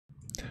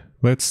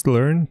Let's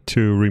learn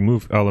to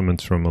remove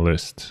elements from a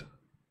list.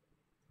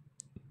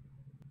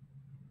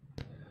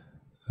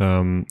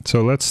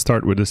 So let's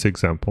start with this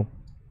example.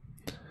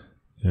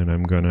 And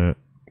I'm going to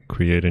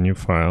create a new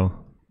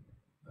file.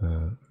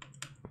 I'm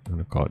going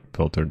to call it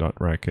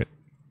filter.racket.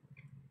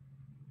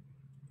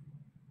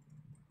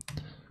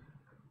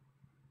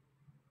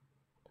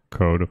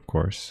 Code, of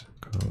course.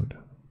 Code.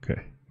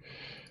 Okay.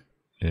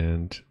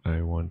 And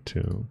I want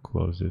to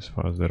close these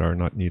files that are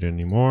not needed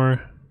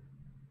anymore.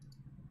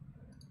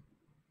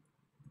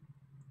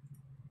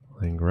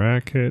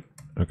 Racket.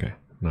 Okay,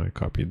 now I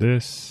copy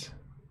this.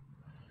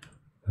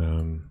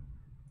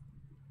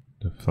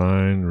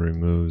 Define,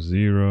 remove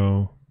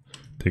 0,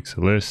 takes a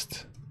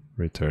list,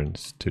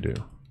 returns to do.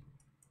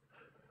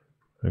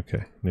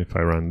 Okay, and if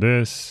I run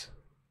this,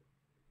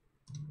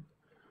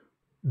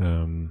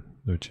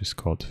 which is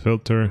called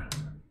filter,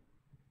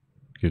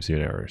 gives you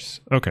errors.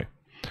 Okay,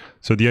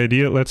 so the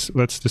idea, let's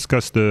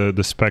discuss the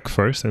spec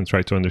first and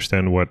try to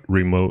understand what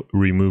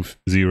remove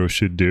 0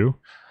 should do.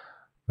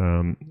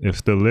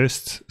 If the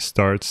list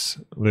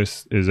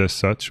is as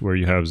such, where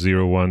you have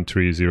 0, 1,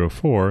 3, 0,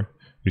 4,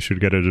 you should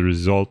get a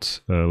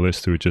result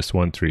list with just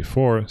 1, 3,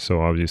 4.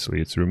 So obviously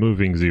it's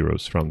removing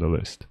zeros from the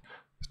list.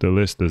 If the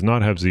list does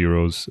not have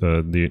zeros,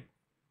 the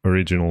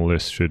original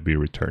list should be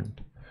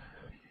returned.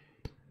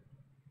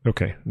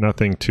 Okay,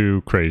 nothing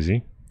too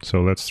crazy.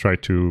 So let's try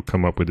to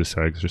come up with this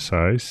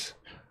exercise.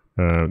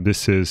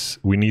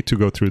 We need to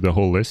go through the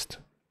whole list.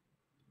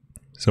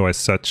 So as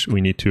such,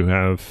 we need to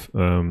have,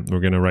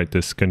 we're going to write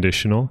this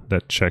conditional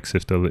that checks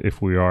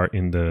if we are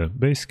in the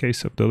base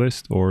case of the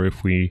list or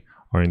if we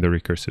are in the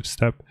recursive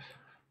step.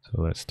 So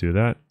let's do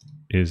that.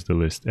 Is the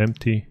list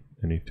empty?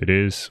 And if it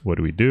is, what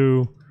do we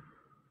do?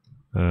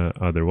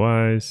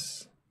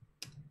 Otherwise,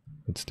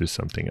 let's do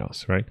something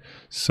else, right?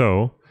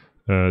 So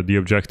the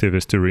objective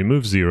is to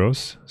remove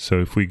zeros.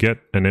 So if we get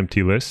an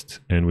empty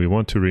list and we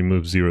want to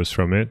remove zeros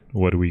from it,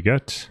 what do we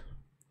get?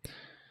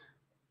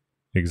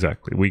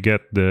 Exactly, we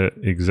get the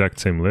exact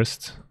same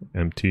list,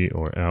 empty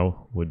or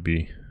L would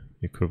be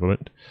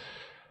equivalent.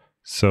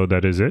 So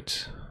that is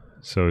it.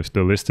 So if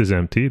the list is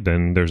empty,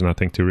 then there's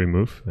nothing to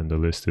remove and the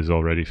list is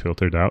already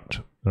filtered out.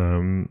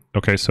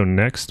 Okay, so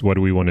next, what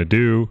do we want to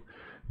do?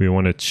 We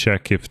want to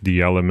check if the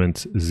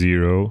element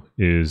 0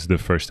 is the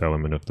first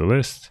element of the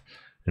list.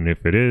 And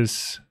if it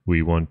is,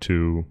 we want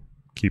to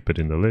keep it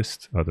in the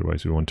list.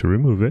 Otherwise, we want to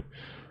remove it.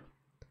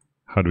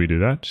 How do we do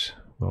that?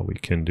 Well, we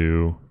can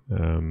do...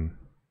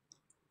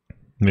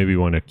 maybe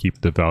we want to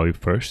keep the value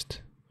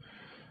first.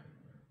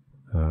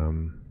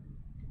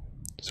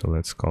 So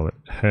let's call it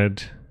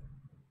head.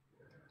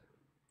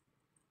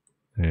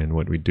 And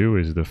what we do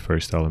is the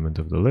first element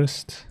of the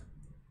list.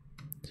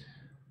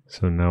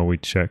 So now we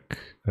check.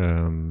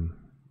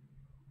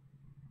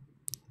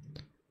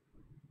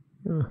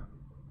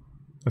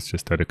 Let's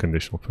just add a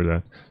conditional for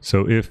that.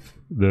 So if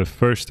the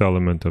first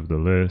element of the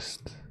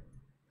list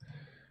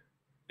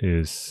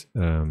is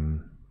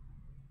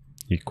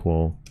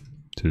equal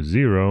to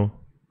 0,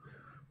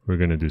 we're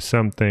going to do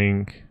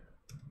something.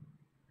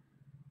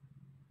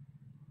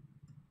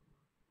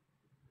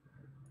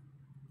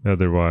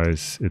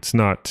 Otherwise, it's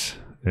not,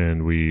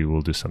 and we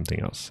will do something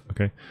else.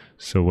 Okay.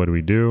 So what do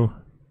we do?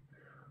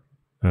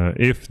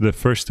 If the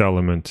first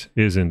element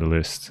is in the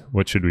list,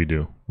 what should we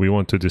do? We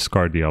want to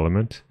discard the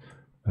element.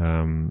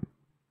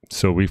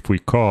 So if we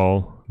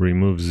call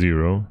remove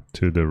 0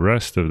 to the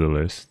rest of the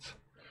list,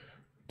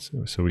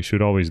 so we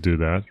should always do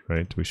that,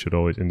 right? We should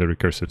always, in the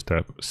recursive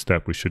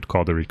step, we should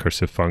call the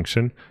recursive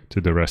function to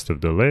the rest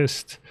of the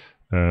list.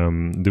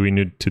 Do we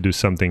need to do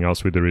something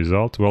else with the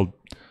result? Well,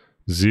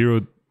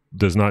 0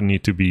 does not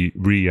need to be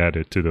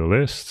re-added to the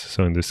list.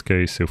 So in this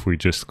case, if we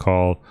just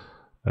call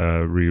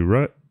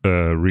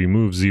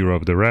remove 0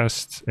 of the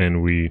rest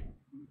and we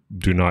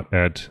do not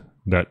add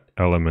that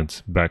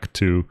element back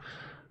to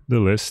the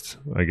list,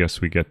 I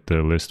guess we get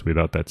the list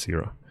without that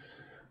 0.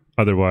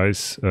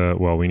 Otherwise,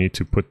 well, we need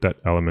to put that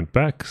element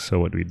back. So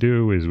what we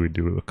do is we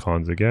do a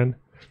cons again,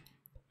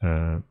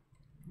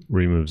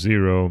 remove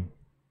 0,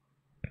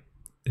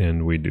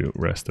 and we do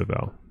rest of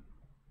L,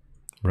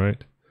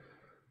 right?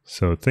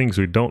 So things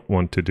we don't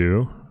want to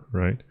do,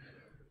 right?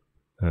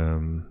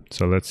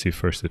 So let's see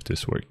first if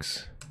this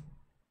works.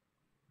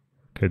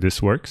 Okay,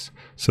 this works.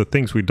 So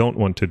things we don't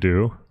want to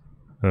do,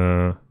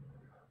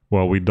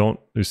 well, we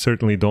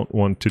certainly don't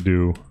want to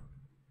do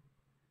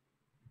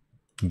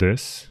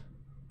this.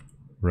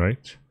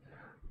 Right?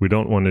 We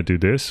don't want to do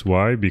this.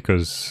 Why?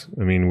 Because,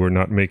 I mean, we're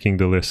not making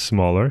the list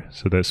smaller,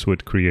 so this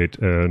would create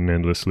an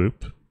endless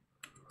loop.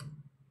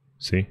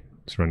 See?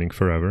 It's running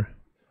forever.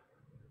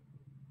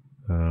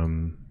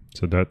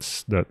 So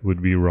that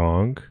would be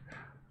wrong.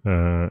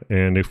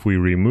 And if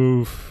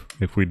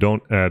we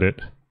don't add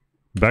it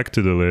back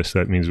to the list,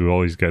 that means we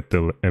always get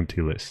the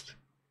empty list.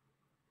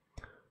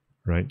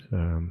 Right?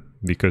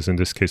 Because in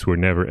this case, we're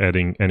never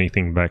adding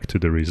anything back to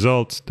the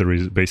result.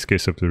 The base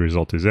case of the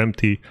result is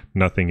empty.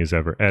 Nothing is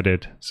ever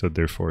added, so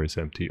therefore it's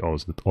empty all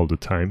the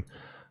time.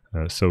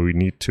 So we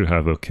need to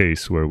have a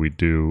case where we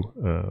do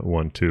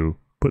want to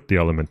put the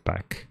element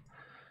back.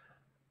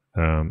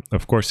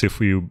 Of course, if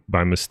we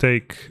by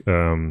mistake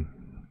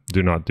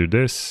do not do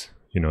this,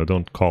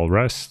 don't call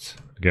rest,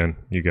 again,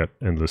 you get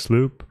endless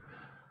loop.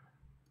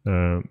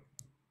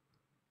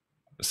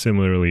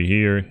 Similarly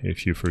here,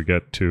 if you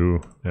forget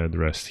to add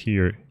rest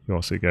here, you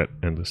also get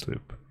endless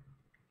loop.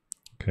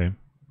 Okay.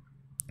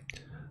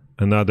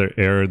 Another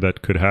error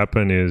that could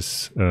happen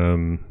is,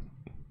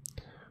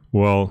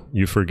 well,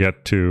 you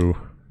forget to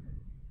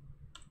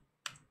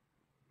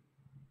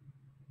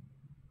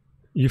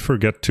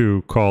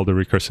call the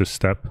recursive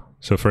step.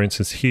 So for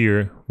instance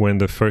here, when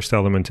the first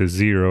element is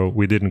 0,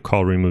 we didn't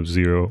call remove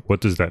 0.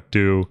 What does that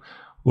do?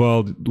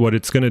 Well, what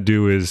it's going to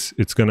do is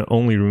it's going to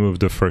only remove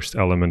the first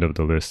element of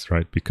the list,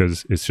 right?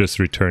 Because it's just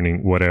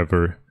returning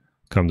whatever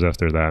comes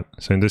after that.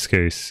 So in this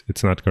case,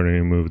 it's not going to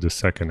remove the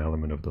second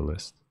element of the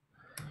list.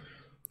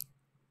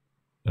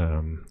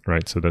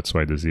 Right, so that's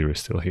why the 0 is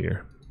still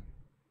here.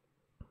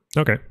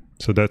 Okay,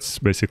 so that's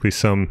basically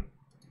some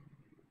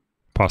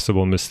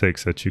possible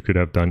mistakes that you could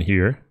have done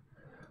here.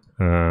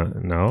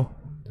 Now,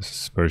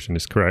 this version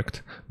is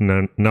correct.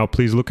 Now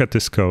please look at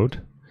this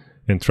code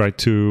and try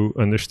to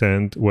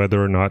understand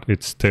whether or not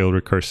it's tail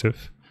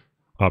recursive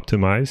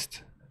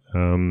optimized.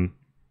 And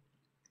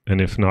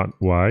if not,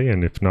 why?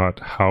 And if not,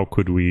 how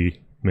could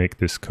we make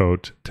this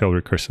code tail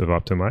recursive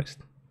optimized?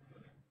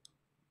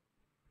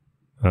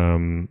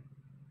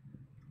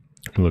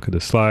 Look at the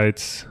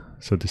slides.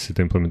 So this is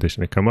the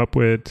implementation I come up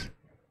with.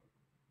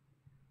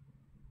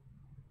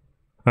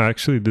 I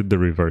actually did the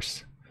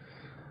reverse.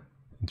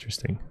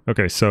 Interesting.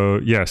 Okay, so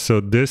yeah, so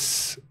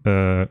this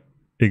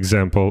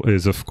example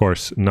is of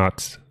course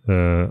not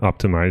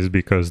optimized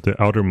because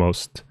the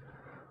outermost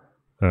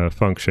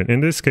function, in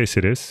this case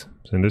it is.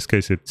 So in this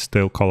case it's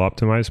tail call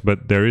optimized,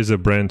 but there is a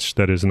branch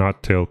that is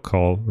not tail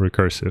call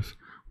recursive,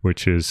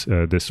 which is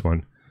this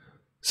one.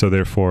 So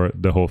therefore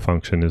the whole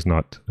function is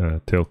not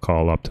tail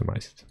call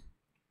optimized.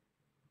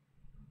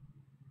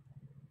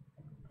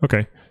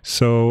 Okay,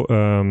 so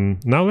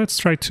now let's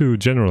try to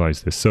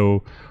generalize this.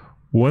 So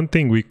one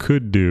thing we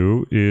could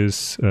do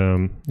is,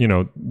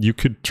 you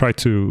could try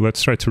to,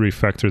 let's try to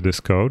refactor this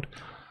code.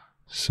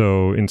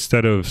 So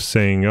instead of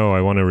saying, oh,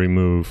 I want to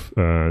remove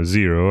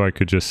 0, I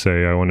could just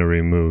say I want to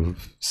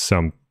remove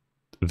some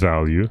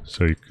value.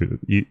 So you could,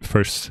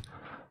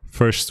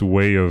 first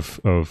way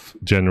of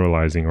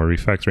generalizing or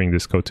refactoring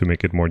this code to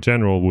make it more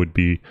general would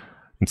be,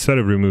 instead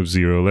of remove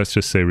 0, let's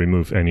just say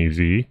remove any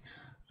v.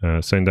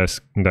 So in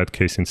that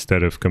case,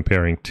 instead of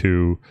comparing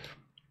to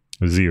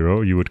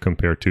 0, you would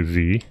compare to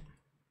v.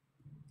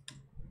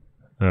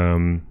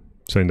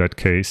 So in that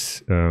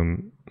case,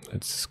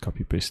 let's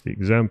copy paste the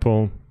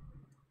example.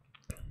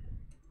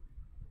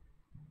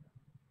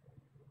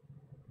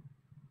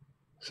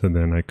 So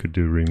then I could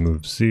do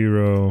remove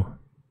 0.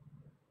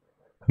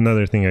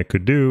 Another thing I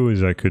could do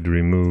is I could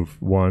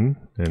remove 1,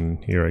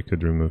 and here I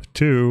could remove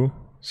 2.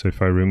 So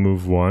if I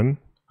remove 1,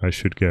 I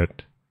should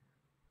get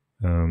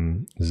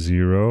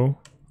 0,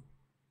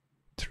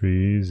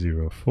 3,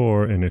 0,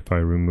 4, and if I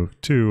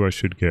remove 2, I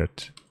should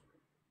get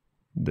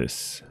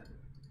this.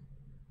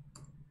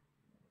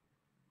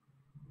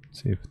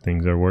 See if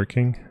things are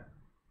working.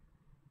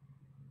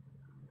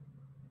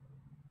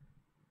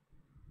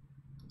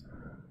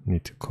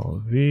 Need to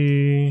call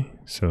v.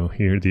 So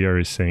here the error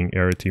is saying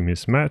arity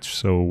mismatch.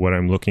 So what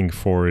I'm looking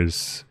for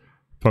is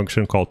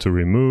function call to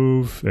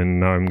remove, and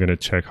now I'm going to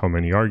check how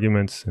many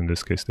arguments. In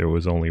this case there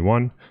was only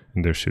 1,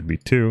 and there should be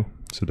 2,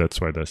 so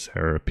that's why this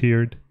error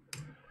appeared.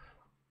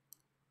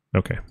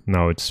 Okay,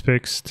 now it's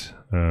fixed.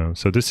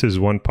 So this is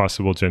one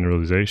possible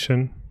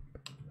generalization.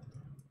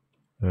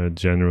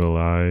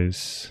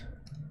 Generalize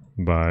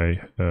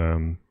by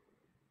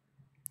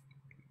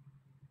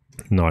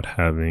not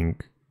having,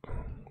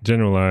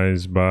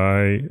 generalize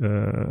by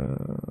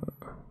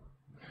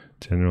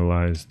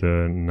generalize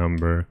the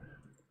number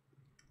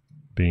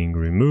being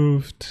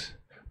removed,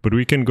 but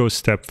we can go a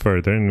step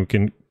further and we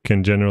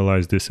can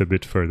generalize this a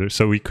bit further.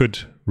 So we could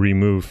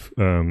remove,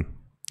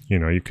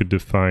 you could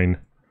define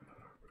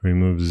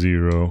remove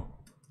 0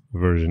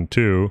 version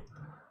 2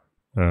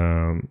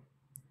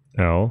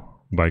 L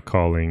by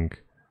calling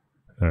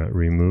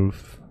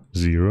remove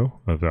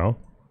 0 of L,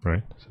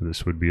 right? So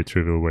this would be a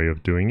trivial way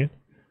of doing it.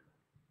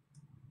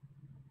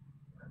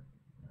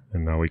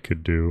 And now we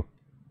could do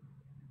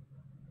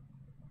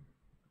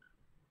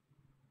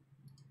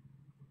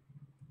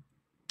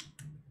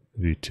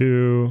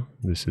v2,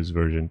 this is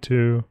version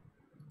 2.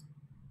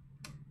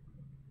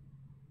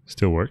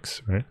 Still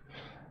works, right?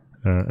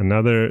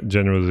 Another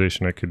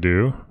generalization I could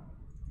do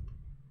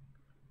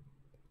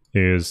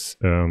is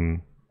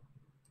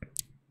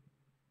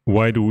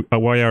why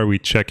are we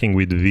checking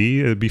with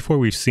v? Before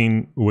we've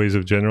seen ways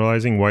of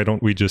generalizing, why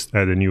don't we just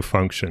add a new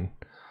function?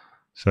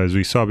 So as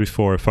we saw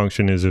before, a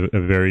function is a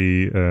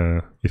very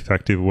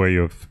effective way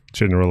of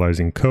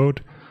generalizing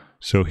code.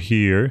 So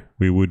here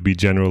we would be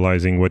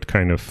generalizing what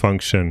kind of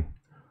function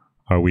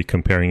are we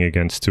comparing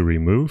against to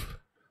remove.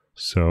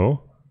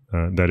 So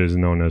that is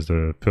known as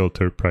the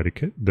filter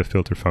predicate, the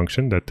filter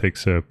function that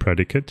takes a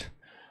predicate.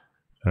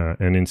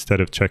 And instead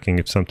of checking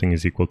if something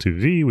is equal to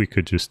v, we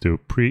could just do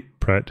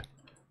pred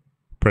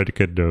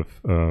predicate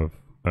of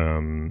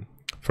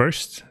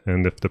first,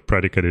 and if the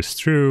predicate is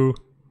true,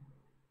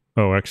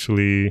 oh,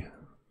 actually,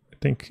 I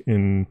think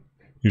in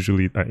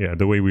usually, yeah,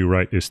 the way we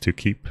write is to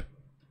keep.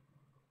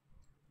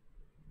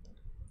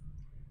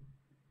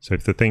 So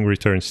if the thing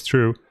returns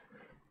true,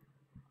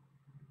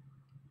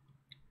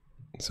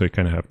 so you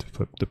kind of have to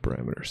flip the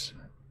parameters.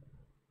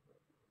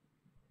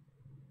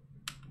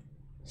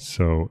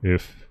 So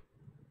if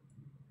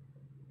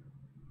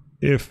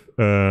we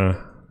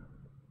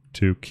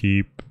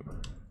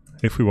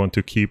want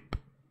to keep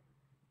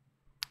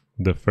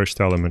the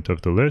first element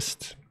of the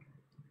list,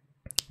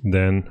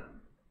 then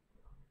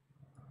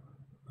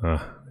I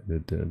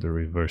did the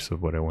reverse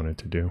of what I wanted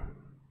to do.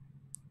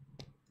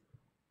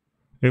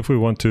 If we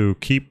want to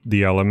keep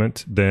the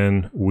element,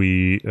 then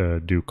we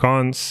do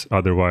cons,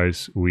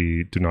 otherwise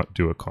we do not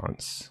do a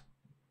cons.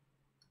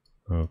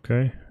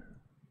 Okay,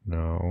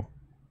 now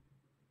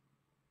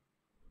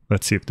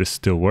let's see if this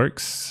still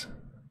works.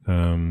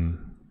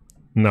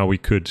 Now we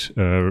could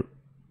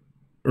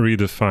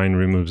redefine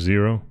remove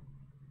 0.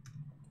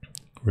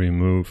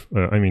 Remove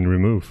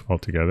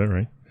altogether,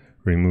 right?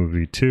 Remove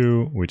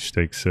v2, which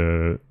takes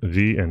a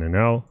v and an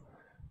l,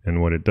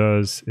 and what it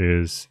does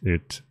is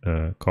it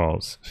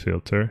calls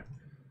filter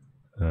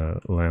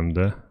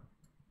lambda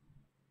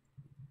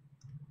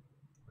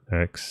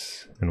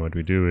x, and what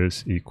we do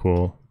is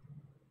equal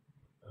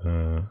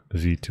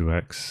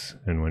v2x,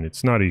 and when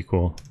it's not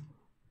equal,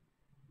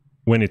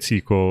 when it's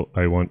equal,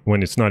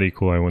 when it's not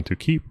equal, I want to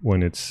keep.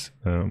 When it's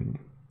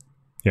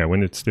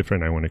when it's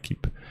different, I want to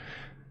keep.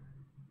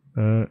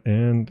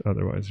 And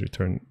otherwise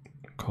return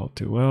call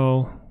to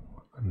L.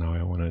 Now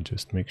I want to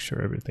just make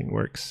sure everything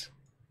works.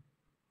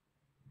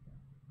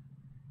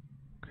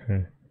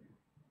 Okay,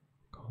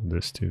 call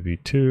this to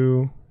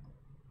v2.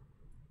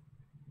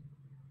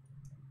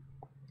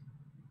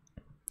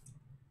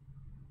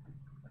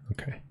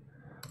 Okay,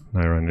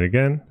 now I run it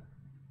again.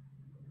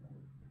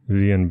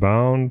 V and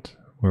bound,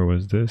 where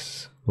was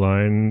this?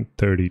 Line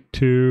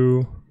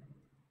 32.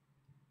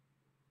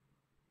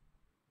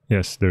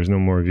 Yes, there's no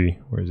more V.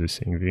 Where is this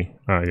saying V?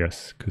 Ah,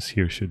 yes, because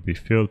here should be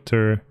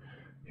filter.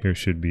 Here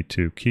should be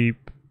to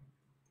keep.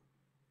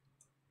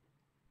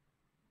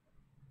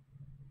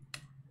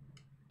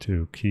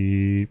 To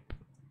keep.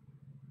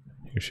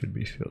 Here should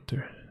be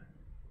filter.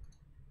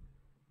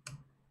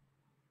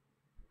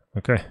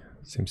 Okay,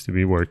 seems to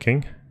be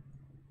working.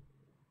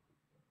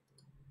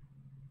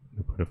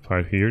 I'll put a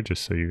 5 here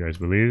just so you guys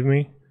believe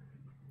me.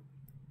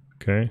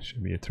 Okay,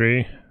 should be a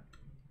 3.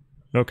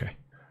 Okay.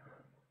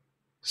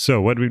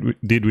 So what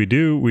did we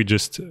do? We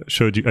just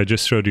showed you, I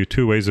just showed you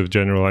 2 ways of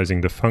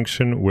generalizing the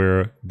function,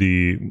 where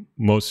the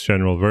most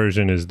general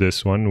version is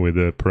this one with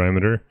a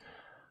parameter,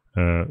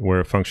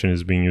 where a function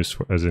is being used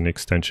as an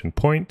extension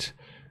point.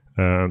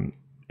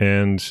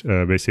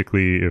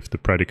 Basically, if the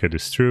predicate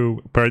is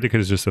true, predicate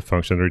is just a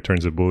function that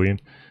returns a Boolean.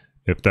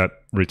 If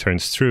that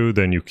returns true,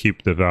 then you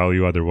keep the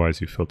value,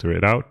 otherwise you filter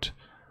it out.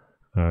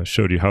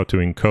 Showed you how to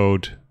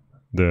encode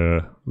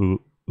the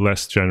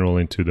less general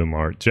into the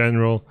more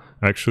general.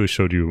 I actually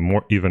showed you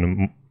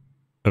even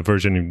a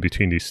version in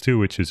between these two,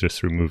 which is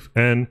just remove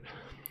n.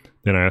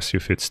 Then I asked you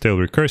if it's still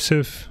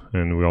recursive,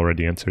 and we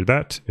already answered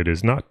that. It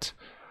is not.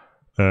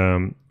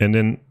 And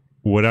then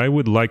what I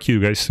would like you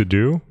guys to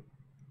do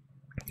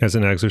as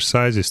an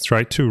exercise is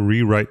try to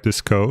rewrite this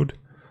code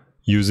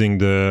using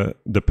the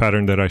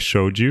pattern that I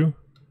showed you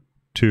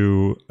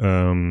to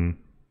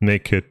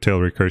make it tail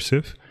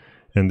recursive.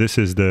 And this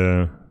is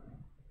the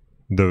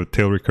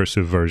tail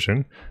recursive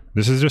version.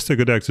 This is just a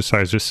good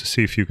exercise just to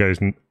see if you guys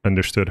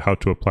understood how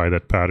to apply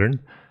that pattern.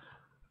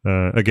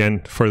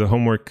 Again, for the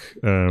homework,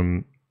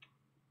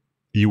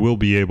 you will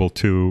be able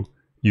to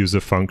use a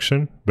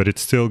function, but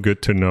it's still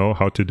good to know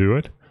how to do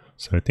it.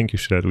 So I think you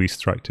should at least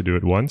try to do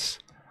it once.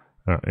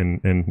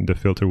 And the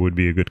filter would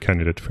be a good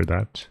candidate for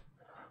that.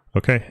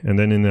 Okay, and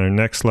then in our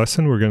next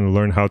lesson, we're going to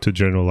learn how to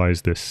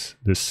generalize this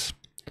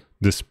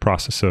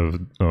process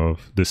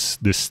of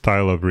this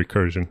style of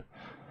recursion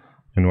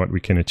and what we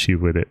can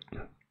achieve with it.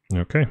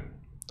 Okay,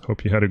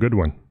 hope you had a good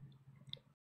one.